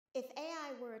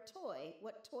were a toy,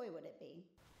 what toy would it be?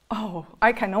 Oh,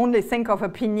 I can only think of a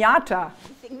piñata.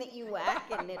 The thing that you whack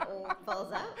and it all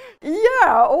falls out?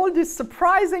 Yeah, all these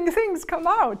surprising things come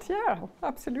out. Yeah,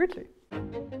 absolutely.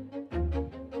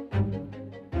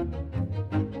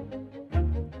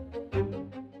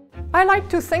 I like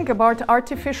to think about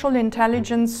artificial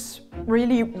intelligence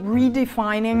really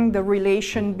redefining the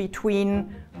relation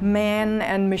between man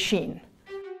and machine.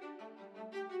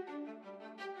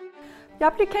 The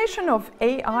application of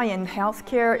AI in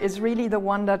healthcare is really the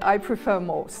one that I prefer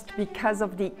most because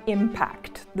of the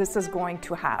impact this is going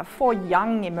to have for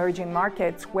young emerging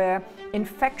markets where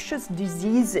infectious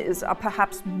diseases are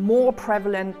perhaps more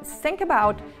prevalent. Think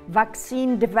about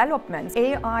vaccine development.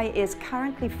 AI is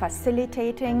currently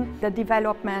facilitating the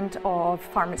development of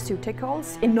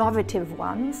pharmaceuticals, innovative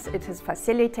ones. It is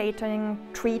facilitating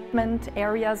treatment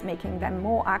areas, making them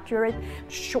more accurate,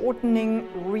 shortening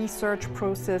research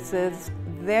processes,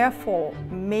 therefore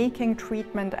making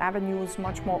treatment avenues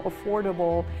much more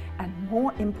affordable and,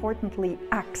 more importantly,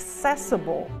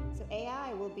 accessible. So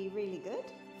AI will be really good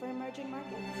for emerging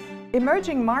markets?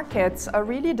 Emerging markets are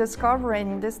really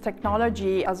discovering this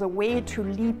technology as a way to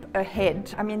leap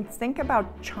ahead. I mean, think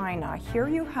about China. Here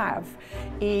you have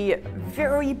a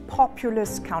very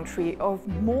populous country of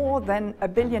more than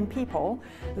 1 billion people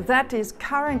that is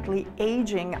currently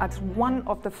aging at one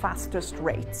of the fastest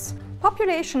rates.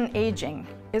 Population aging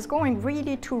is going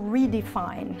really to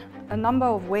redefine a number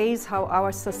of ways how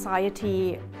our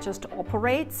society just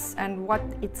operates and what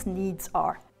its needs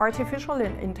are. Artificial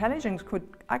intelligence could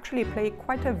actually play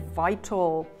quite a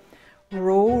vital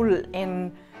role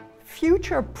in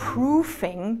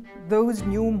future-proofing those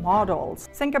new models.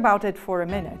 Think about it for a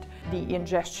minute. The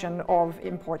ingestion of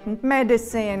important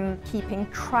medicine, keeping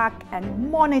track and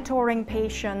monitoring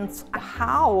patients,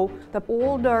 how the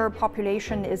older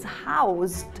population is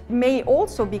housed may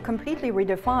also be completely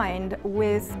redefined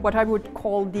with what I would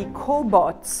call the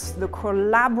cobots, the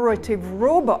collaborative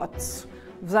robots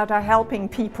that are helping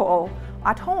people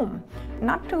at home.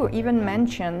 Not to even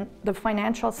mention the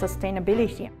financial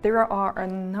sustainability. There are a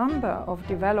number of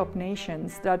developed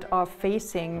nations that are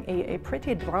facing a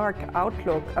pretty dark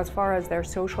outlook as far as their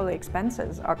social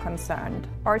expenses are concerned.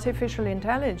 Artificial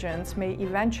intelligence may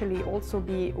eventually also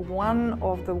be one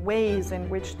of the ways in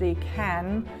which they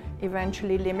can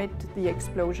eventually limit the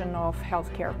explosion of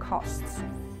healthcare costs.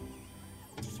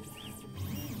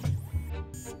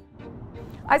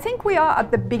 I think we are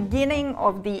at the beginning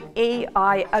of the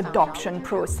AI adoption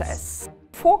process.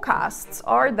 Forecasts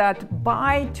are that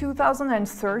by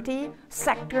 2030,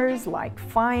 sectors like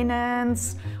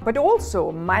finance, but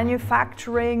also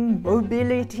manufacturing,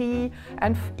 mobility,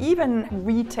 and even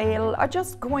retail are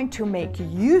just going to make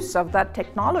use of that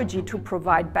technology to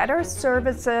provide better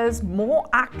services, more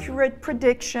accurate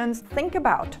predictions. Think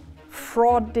about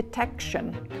fraud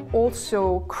detection,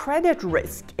 also credit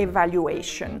risk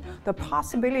evaluation. The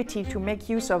possibility to make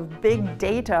use of big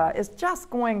data is just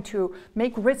going to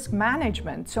make risk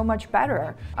management so much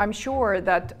better. I'm sure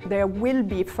that there will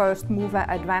be first mover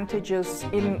advantages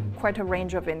in quite a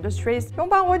range of industries.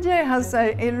 Lombard Odier has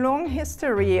a long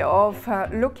history of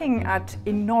looking at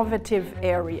innovative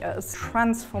areas,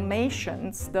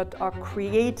 transformations that are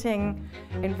creating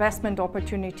investment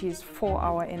opportunities for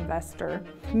our investor.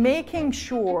 Making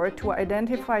sure to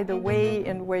identify the way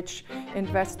in which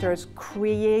investors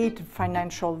create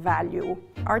financial value.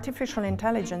 Artificial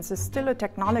intelligence is still a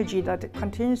technology that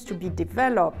continues to be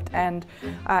developed and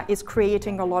is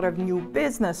creating a lot of new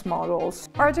business models.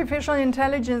 Artificial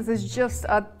intelligence is just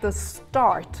at the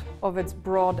start of its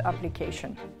broad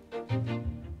application.